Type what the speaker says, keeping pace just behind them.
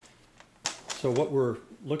So what we're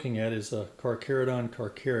looking at is a Carcharodon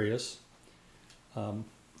carcharias.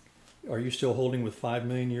 Are you still holding with 5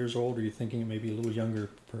 million years old, or are you thinking it may be a little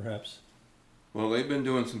younger, perhaps? Well, they've been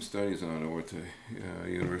doing some studies on it over at the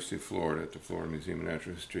University of Florida, at the Florida Museum of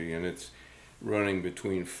Natural History, and it's running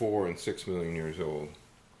between 4 and 6 million years old.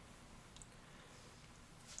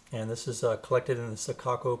 And this is collected in the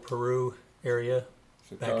Socaco, Peru area.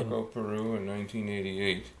 Socaco, Peru in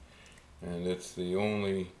 1988, and it's the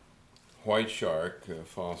only white shark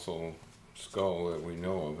fossil skull that we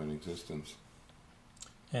know of in existence.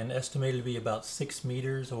 And estimated to be about 6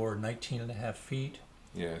 meters or 19 and a half feet.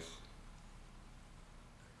 Yes.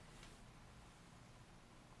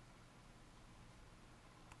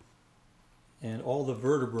 And all the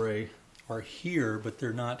vertebrae are here, but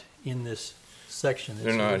they're not in this section.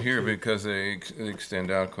 They're not here because they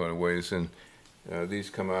extend out quite a ways, and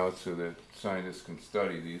these come out so that scientists can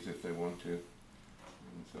study these if they want to.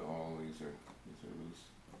 And so all these are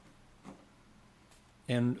loose.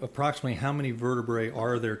 And approximately how many vertebrae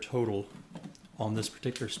are there total on this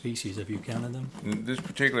particular species? Have you counted them? In this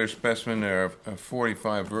particular specimen, there are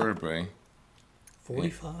 45 vertebrae.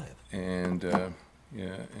 45? And, And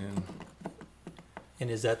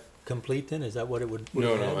is that complete then? Is that what it would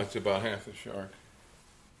No, have had? that's about half the shark.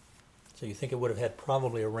 So you think it would have had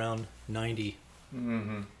probably around 90?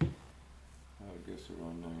 Mm-hmm. I would guess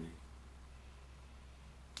around 90.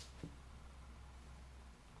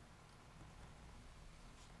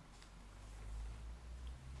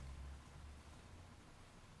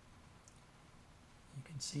 You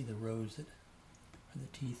can see the rows that are the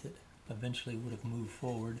teeth that eventually would have moved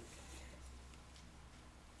forward.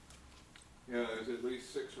 Yeah, there's at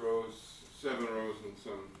least 6 rows, 7 rows and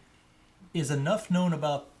some. Is enough known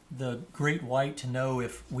about the great white to know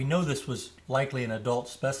if, we know this was likely an adult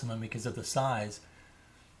specimen because of the size,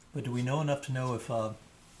 but do we know enough to know if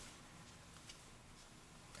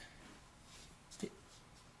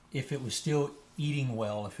it was still eating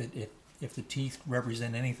well, if the teeth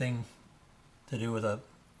represent anything to do with a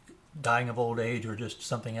dying of old age or just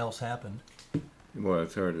something else happened? Well,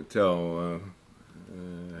 it's hard to tell.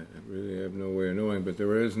 I really have no way of knowing, but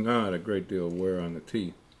there is not a great deal of wear on the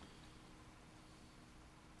teeth.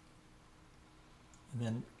 And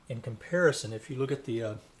then in comparison, if you look at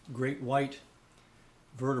the great white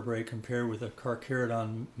vertebrae compared with the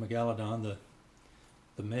Carcharodon megalodon,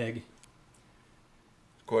 the Meg.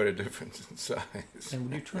 Quite a difference in size. And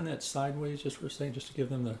would you turn that sideways just for a second, just to give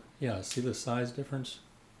them see the size difference?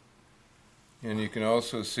 And you can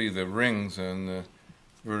also see the rings on the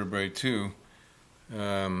vertebrae too.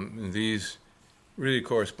 These really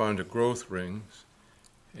correspond to growth rings,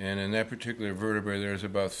 and in that particular vertebrae there's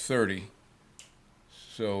about 30.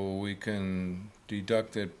 So we can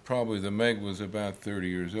deduct that probably the Meg was about 30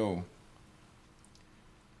 years old.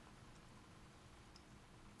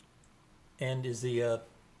 And is the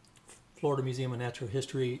Florida Museum of Natural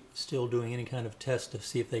History still doing any kind of test to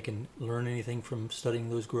see if they can learn anything from studying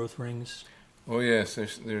those growth rings? Oh yes,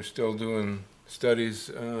 they're still doing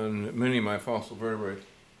studies on many of my fossil vertebrae,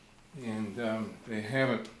 and they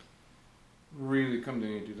haven't really come to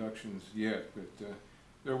any deductions yet, but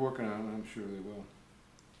they're working on it, and I'm sure they will.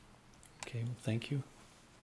 Okay, well, thank you.